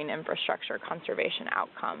good green infrastructure conservation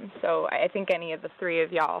outcomes. So I think any of the three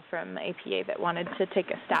of y'all from APA that wanted to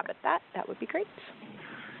take a stab at that would be great.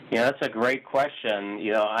 Yeah, that's a great question.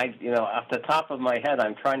 Off the top of my head,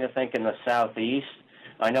 I'm trying to think in the Southeast.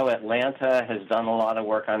 I know Atlanta has done a lot of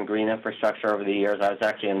work on green infrastructure over the years. I was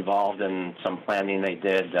actually involved in some planning they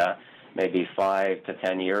did maybe 5 to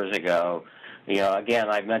 10 years ago. Again,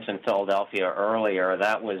 I mentioned Philadelphia earlier.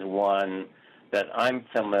 That was one that I'm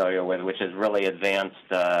familiar with, which is really advanced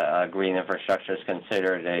green infrastructure, is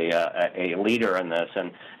considered a leader in this.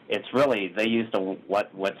 And it's really, they used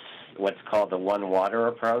what's called the One Water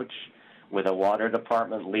approach, with a water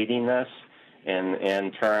department leading this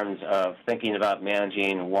in terms of thinking about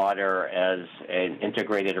managing water as an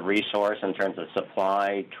integrated resource in terms of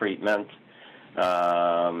supply, treatment,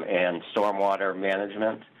 and stormwater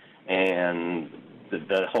management, and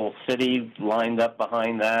the whole city lined up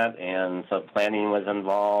behind that, and so planning was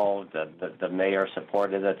involved. The mayor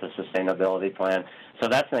supported it, the sustainability plan. So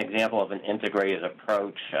that's an example of an integrated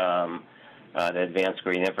approach to advanced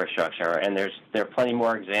green infrastructure. And there are plenty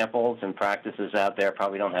more examples and practices out there.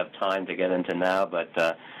 Probably don't have time to get into now, but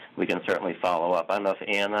we can certainly follow up. I don't know if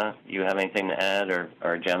Anna, you have anything to add,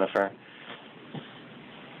 or Jennifer?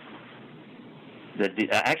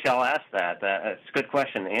 Actually, I'll ask that. It's a good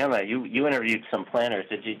question. Anna, you interviewed some planners.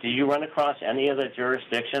 Did you run across any of the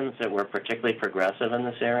jurisdictions that were particularly progressive in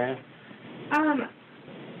this area? I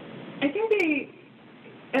think the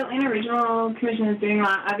Atlanta Regional Commission is doing a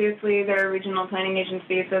lot. Obviously, they're a regional planning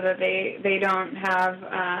agency, so that they don't have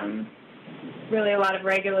really a lot of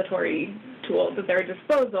regulatory tools at their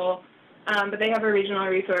disposal. But they have a regional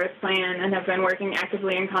resource plan and have been working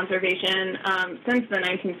actively in conservation since the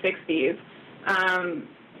 1960s.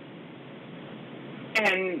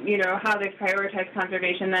 And, you know, how they've prioritized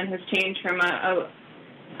conservation then has changed from a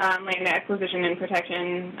land acquisition and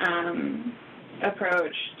protection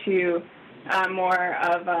approach to more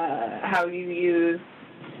of how you use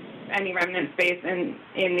any remnant space in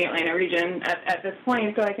the Atlanta region at this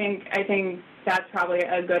point. So I think that's probably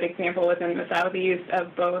a good example within the Southeast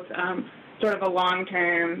of both sort of a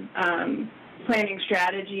long-term planning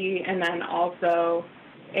strategy and then also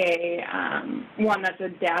a one that's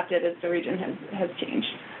adapted as the region has changed.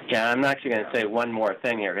 Yeah, I'm actually going to say one more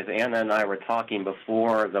thing here, because Anna and I were talking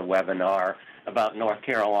before the webinar about North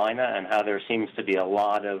Carolina and how there seems to be a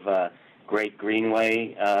lot of great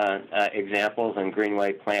greenway examples and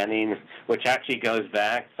greenway planning, which actually goes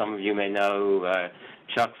back. Some of you may know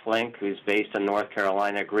Chuck Flink, who's based in North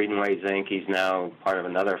Carolina, Greenways Inc. He's now part of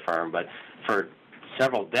another firm, but for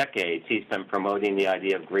several decades he's been promoting the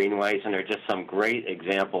idea of greenways, and there are just some great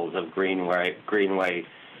examples of greenway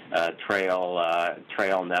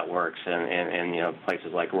trail networks in you know,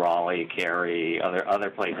 places like Raleigh, Cary, other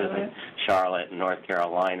places in Charlotte and North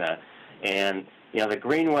Carolina. And you know, the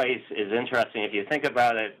greenways is interesting if you think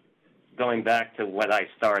about it, going back to what I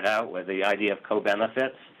started out with, the idea of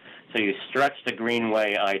co-benefits. So you stretch the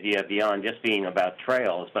greenway idea beyond just being about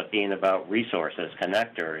trails, but being about resources,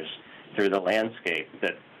 connectors through the landscape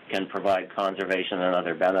that can provide conservation and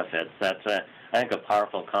other benefits. That's, I think, a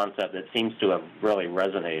powerful concept that seems to have really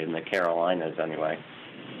resonated in the Carolinas anyway.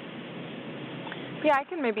 Yeah, I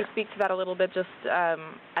can maybe speak to that a little bit just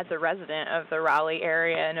as a resident of the Raleigh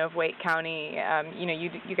area and of Wake County. You know,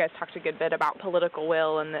 you guys talked a good bit about political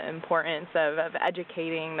will and the importance of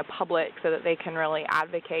educating the public so that they can really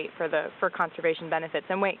advocate for conservation benefits.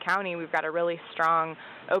 In Wake County, we've got a really strong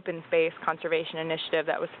open space conservation initiative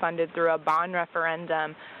that was funded through a bond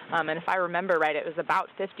referendum. And if I remember right, it was about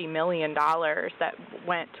 $50 million that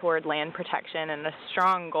went toward land protection, and a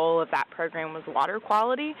strong goal of that program was water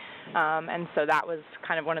quality. And so that was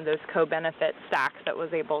kind of one of those co-benefit stacks that was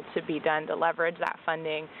able to be done to leverage that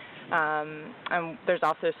funding. And there's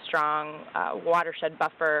also strong watershed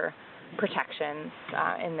buffer protections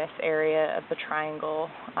in this area of the triangle.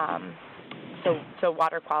 So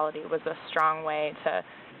water quality was a strong way to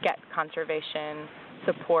get conservation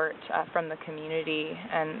support from the community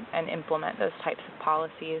and implement those types of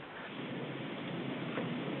policies.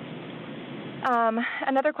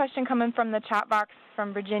 Another question coming from the chat box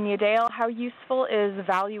from Virginia Dale: how useful is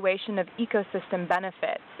evaluation of ecosystem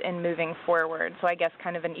benefits in moving forward? So I guess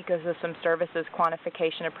kind of an ecosystem services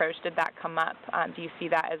quantification approach. Did that come up? Do you see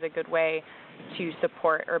that as a good way to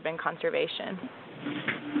support urban conservation?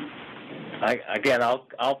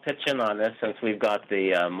 I'll pitch in on this since we've got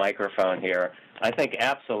the microphone here. I think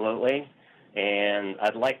absolutely, and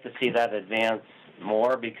I'd like to see that advance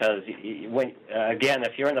more, because again,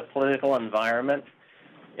 if you're in a political environment,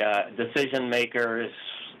 decision makers,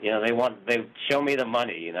 you know, they show me the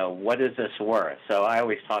money. You know, what is this worth? So I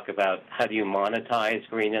always talk about how do you monetize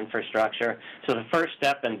green infrastructure. So the first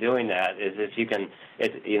step in doing that is if you can,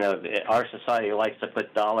 our society likes to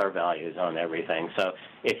put dollar values on everything. So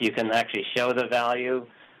if you can actually show the value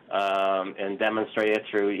and demonstrate it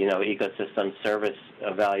through, you know, ecosystem service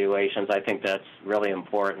evaluations, I think that's really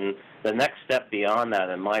important. The next step beyond that,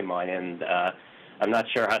 in my mind, and I'm not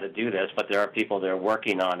sure how to do this, but there are people that are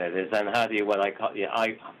working on it, is then how do you, what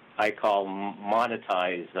I call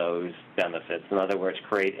monetize those benefits. In other words,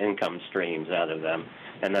 create income streams out of them.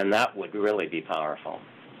 And then that would really be powerful.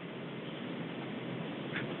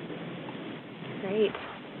 Great.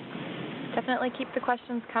 Definitely keep the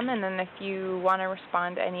questions coming, and if you want to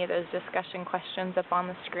respond to any of those discussion questions up on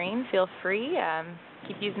the screen, feel free.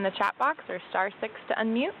 Keep using the chat box or *6 to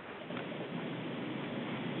unmute.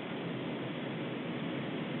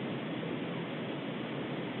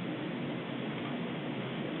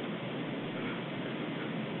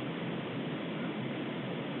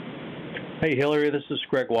 Hey, Hillary, this is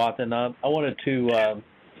Greg Wathen. I wanted to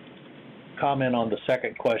comment on the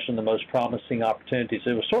second question, the most promising opportunities.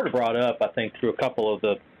 It was sort of brought up, I think, through a couple of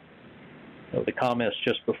the comments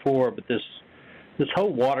just before, but this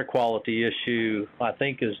whole water quality issue, I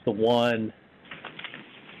think, is the one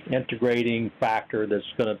integrating factor that's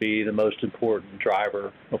going to be the most important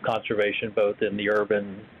driver of conservation, both in the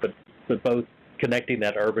urban, but both connecting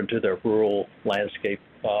that urban to the rural landscape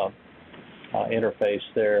interface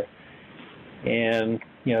there. And,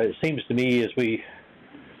 it seems to me as we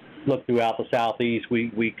look throughout the Southeast,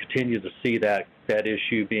 we continue to see that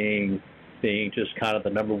issue being just kind of the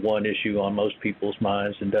number one issue on most people's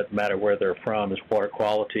minds, and doesn't matter where they're from, is water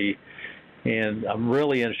quality. And I'm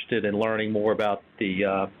really interested in learning more about these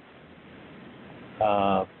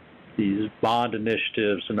bond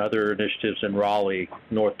initiatives and other initiatives in Raleigh,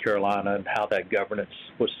 North Carolina, and how that governance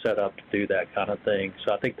was set up to do that kind of thing.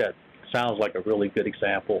 So I think that sounds like a really good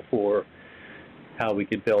example for how we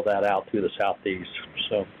could build that out through the Southeast.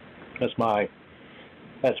 So that's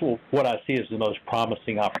what I see as the most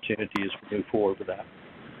promising opportunity as we move forward with that.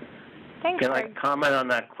 Thanks, Can I comment on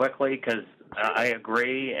that quickly? Because I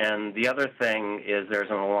agree. And the other thing is there's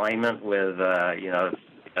an alignment with,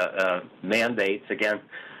 mandates. Again,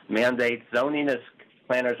 mandates, zoning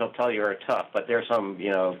planners will tell you are tough, but there's some,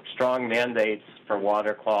 strong mandates for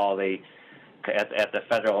water quality at the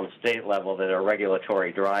federal and state level that are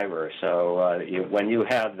regulatory drivers. So when you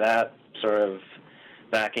have that sort of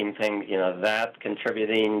backing thing, that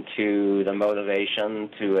contributing to the motivation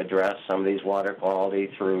to address some of these water quality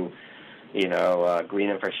through, green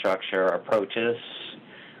infrastructure approaches,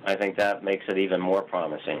 I think that makes it even more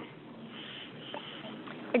promising.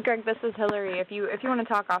 Greg, this is Hillary. If you want to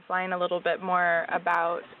talk offline a little bit more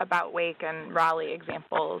about Wake and Raleigh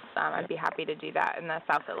examples, I'd be happy to do that in the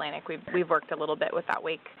South Atlantic. We've worked a little bit with that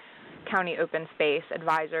Wake County Open Space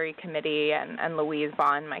Advisory Committee, and Louise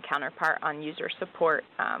Vaughn, my counterpart on user support,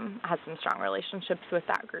 has some strong relationships with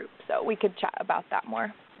that group. So we could chat about that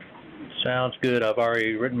more. Sounds good. I've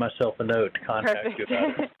already written myself a note to contact you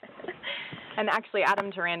about it. And actually, Adam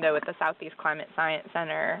Tarando with the Southeast Climate Science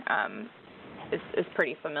Center is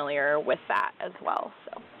pretty familiar with that as well.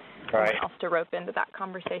 So someone else to rope into that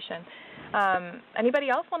conversation. Anybody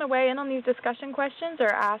else want to weigh in on these discussion questions or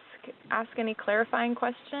ask any clarifying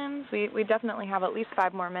questions? We definitely have at least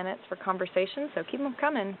 5 more minutes for conversation, so keep them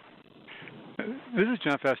coming. This is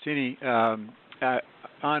John Fastini.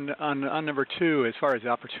 On number 2, as far as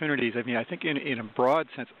opportunities, I think in a broad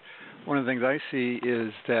sense, one of the things I see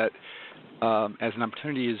is that as an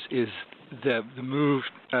opportunity is the move,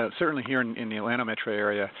 certainly here in the Atlanta metro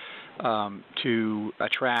area, to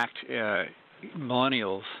attract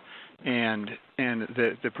millennials, and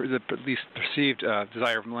the at least perceived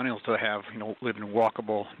desire of millennials to have live in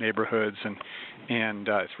walkable neighborhoods, and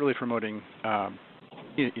it's really promoting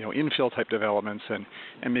infill type developments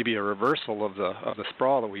and maybe a reversal of the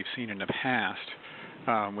sprawl that we've seen in the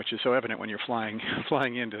past, which is so evident when you're flying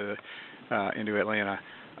into Atlanta.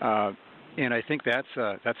 And I think that's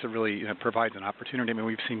a really provides an opportunity.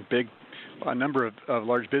 We've seen a number of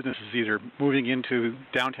large businesses either moving into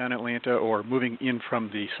downtown Atlanta or moving in from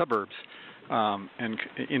the suburbs and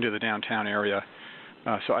into the downtown area.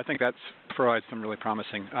 So I think that provides some really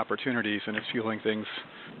promising opportunities, and it's fueling things,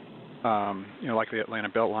 like the Atlanta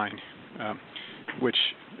Beltline, which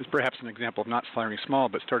is perhaps an example of not starting small,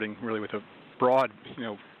 but starting really with a broad,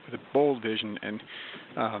 with a bold vision, and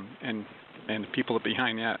the people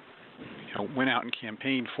behind that went out and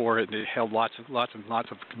campaigned for it. They held lots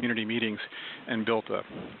of community meetings and built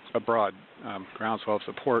a broad groundswell of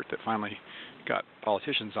support that finally got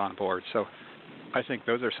politicians on board. So I think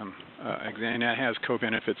those are some, and that has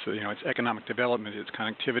co-benefits. It's economic development, it's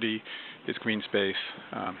connectivity, it's green space,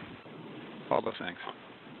 all those things.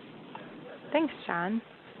 Thanks, John.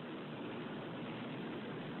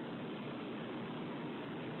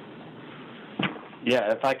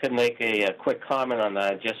 Yeah, if I could make a quick comment on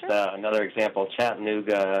that, just another example.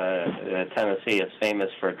 Chattanooga, Tennessee is famous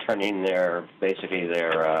for turning their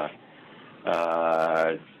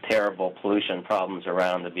terrible pollution problems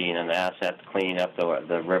around to being an asset to clean up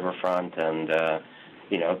the riverfront, and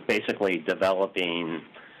basically developing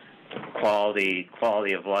quality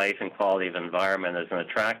of life and quality of environment as an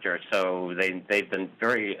attractor. So they've been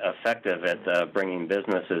very effective at bringing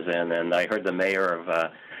businesses in, and I heard the mayor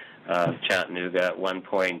of Chattanooga at one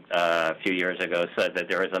point a few years ago said that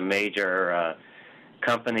there was a major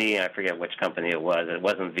company, I forget which company it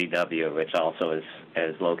wasn't VW, which also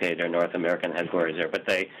is located their North American headquarters there, but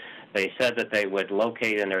they said that they would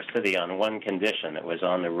locate in their city on one condition: it was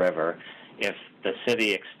on the river. If the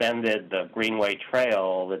city extended the Greenway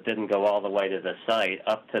Trail that didn't go all the way to the site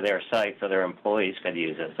up to their site so their employees could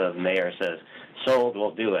use it. So the mayor says, sold,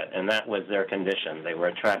 we'll do it. And that was their condition. They were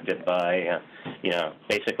attracted by,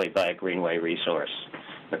 basically by a Greenway resource,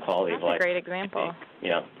 the quality of life. That's a great example.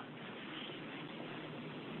 Yeah.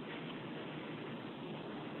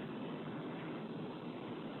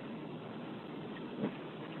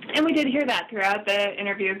 And we did hear that throughout the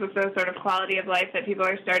interviews with the sort of quality of life, that people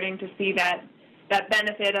are starting to see that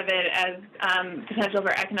benefit of it as potential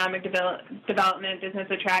for economic development, business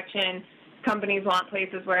attraction. Companies want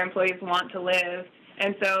places where employees want to live.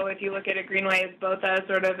 And so if you look at a greenway as both a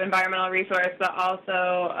sort of environmental resource, but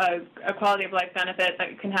also a quality of life benefit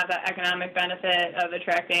that can have that economic benefit of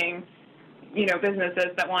attracting,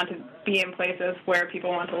 businesses that want to be in places where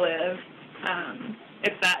people want to live.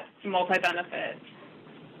 It's that multi-benefit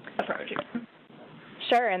approach.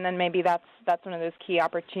 Sure, and then maybe that's one of those key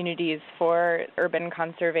opportunities for urban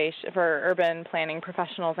planning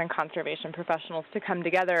professionals and conservation professionals to come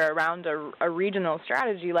together around a regional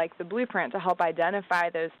strategy like the Blueprint to help identify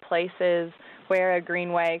those places where a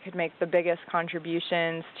greenway could make the biggest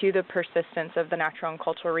contributions to the persistence of the natural and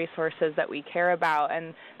cultural resources that we care about,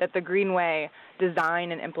 and that the greenway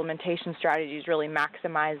design and implementation strategies really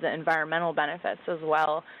maximize the environmental benefits as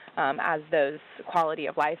well as those quality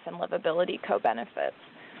of life and livability co-benefits.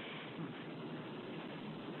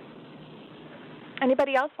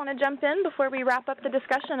 Anybody else want to jump in before we wrap up the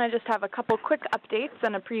discussion? I just have a couple quick updates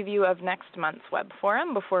and a preview of next month's web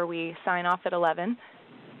forum before we sign off at 11.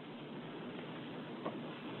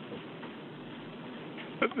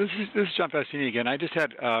 This is John Fastini again. I just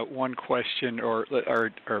had one question about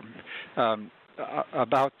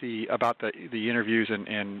the interviews,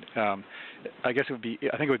 and I guess I think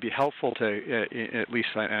it would be helpful to at least,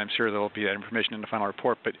 and I'm sure there will be that information in the final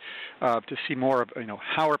report, but to see more of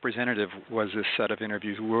how representative was this set of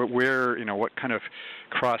interviews? Where what kind of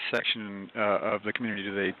cross section of the community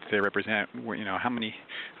do they represent? How many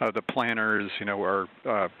of the planners were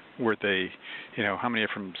they? How many are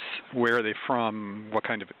from? Where are they from? What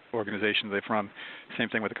kind of organization are they from? Same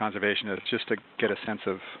thing with the conservationists, just to get a sense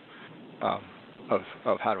of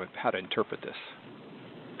how to interpret this.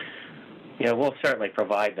 Yeah, we'll certainly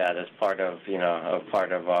provide that as part of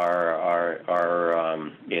our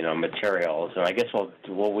materials, and I guess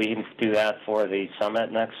will we do that for the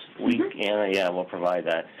summit next week? Anna? Yeah, we'll provide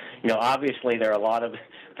that. Obviously there are a lot of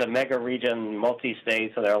the mega region,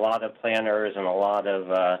 multi-state, so there are a lot of planners and a lot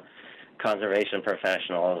of conservation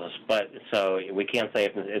professionals, but so we can't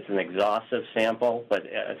say it's an exhaustive sampling, but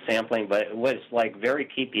it was like very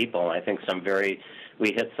key people. I think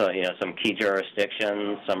we hit some key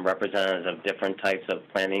jurisdictions, some representatives of different types of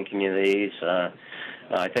planning communities. I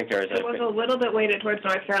think it was a little bit weighted towards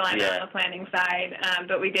North Carolina on the planning side,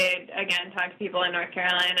 but we did again talk to people in North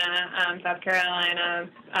Carolina, South Carolina,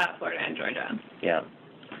 Florida, and Georgia. Yeah.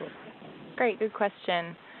 Great, good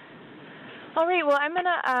question. All right, well, I'm going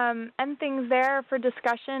to end things there for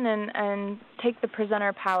discussion and take the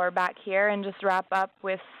presenter power back here and just wrap up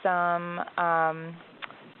with some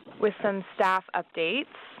staff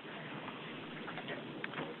updates.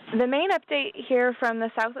 The main update here from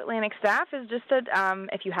the South Atlantic staff is just that,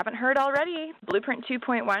 if you haven't heard already, Blueprint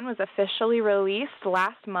 2.1 was officially released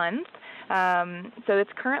last month. So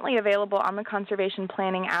it's currently available on the Conservation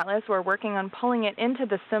Planning Atlas. We're working on pulling it into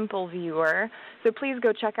the Simple Viewer. So please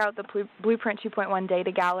go check out the Blueprint 2.1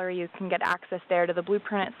 data gallery. You can get access there to the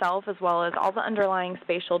blueprint itself, as well as all the underlying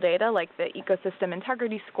spatial data like the ecosystem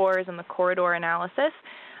integrity scores and the corridor analysis.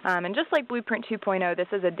 And just like Blueprint 2.0, this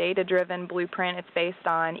is a data-driven blueprint. It's based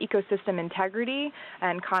on ecosystem integrity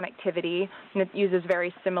and connectivity, and it uses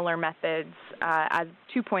very similar methods as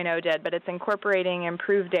 2.0 did, but it's incorporating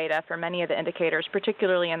improved data for many of the indicators,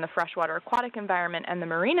 particularly in the freshwater aquatic environment and the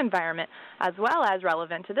marine environment, as well as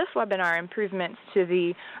relevant to this webinar, improvements to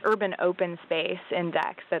the urban open space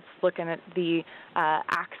index that's looking at the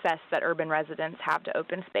access that urban residents have to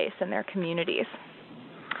open space in their communities.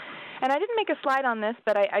 And I didn't make a slide on this,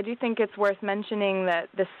 but I do think it's worth mentioning that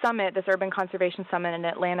the summit, this Urban Conservation Summit in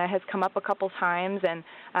Atlanta, has come up a couple times, and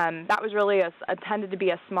that was really intended to be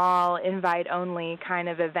a small, invite-only kind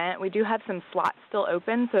of event. We do have some slots still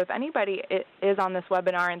open, so if anybody is on this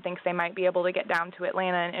webinar and thinks they might be able to get down to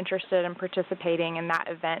Atlanta and interested in participating in that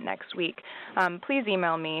event next week, please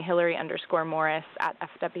email me,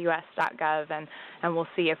 hillary_morris@fws.gov, and we'll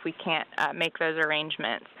see if we can't make those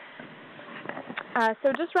arrangements.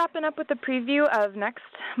 So just wrapping up with the preview of next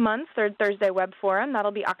month's Third Thursday Web Forum.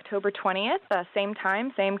 That'll be October 20th, same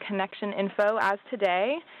time, same connection info as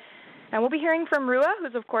today. And we'll be hearing from Rua,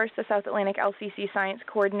 who's, of course, the South Atlantic LCC Science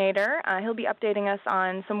Coordinator. He'll be updating us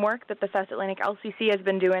on some work that the South Atlantic LCC has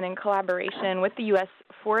been doing in collaboration with the U.S.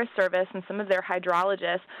 Forest Service and some of their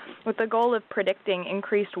hydrologists with the goal of predicting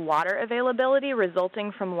increased water availability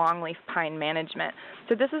resulting from longleaf pine management.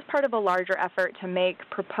 So this is part of a larger effort to make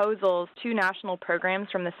proposals to national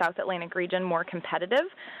programs from the South Atlantic region more competitive,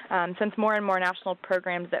 since more and more national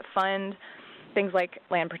programs that fund Things like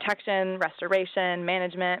land protection, restoration,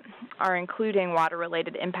 management are including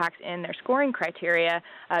water-related impacts in their scoring criteria,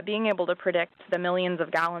 being able to predict the millions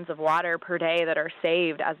of gallons of water per day that are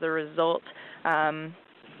saved as the result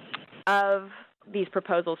of these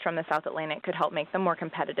proposals from the South Atlantic could help make them more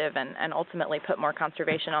competitive and ultimately put more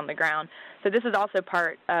conservation on the ground. So this is also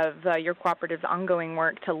part of your cooperative's ongoing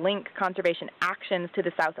work to link conservation actions to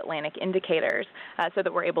the South Atlantic indicators so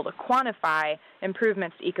that we're able to quantify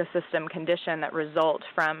improvements to ecosystem condition that result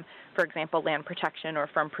from, for example, land protection or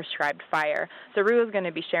from prescribed fire. So Rue is going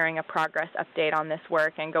to be sharing a progress update on this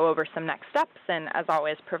work and go over some next steps and, as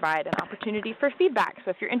always, provide an opportunity for feedback. So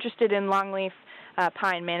if you're interested in longleaf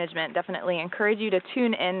pine management, definitely encourage you to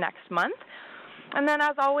tune in next month. And then,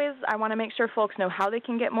 as always, I want to make sure folks know how they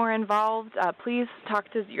can get more involved. Please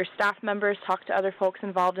talk to your staff members, talk to other folks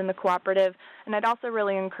involved in the cooperative, and I'd also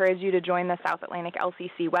really encourage you to join the South Atlantic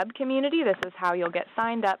LCC web community. This is how you'll get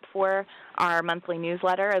signed up for our monthly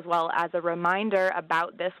newsletter, as well as a reminder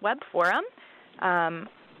about this web forum.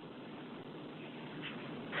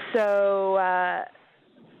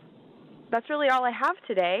 That's really all I have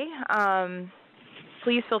today.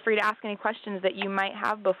 Please feel free to ask any questions that you might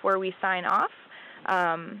have before we sign off.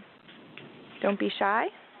 Don't be shy.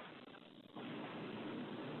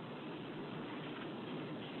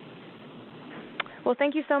 Well,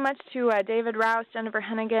 thank you so much to David Rouse, Jennifer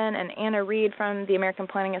Henaghan, and Anna Reed from the American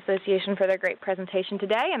Planning Association for their great presentation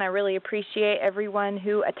today, and I really appreciate everyone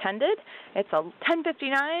who attended. It's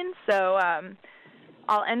 10:59, so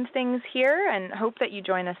I'll end things here and hope that you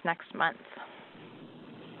join us next month.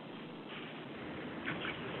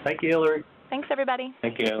 Thank you, Hillary. Thanks, everybody.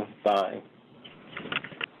 Thank you. Bye.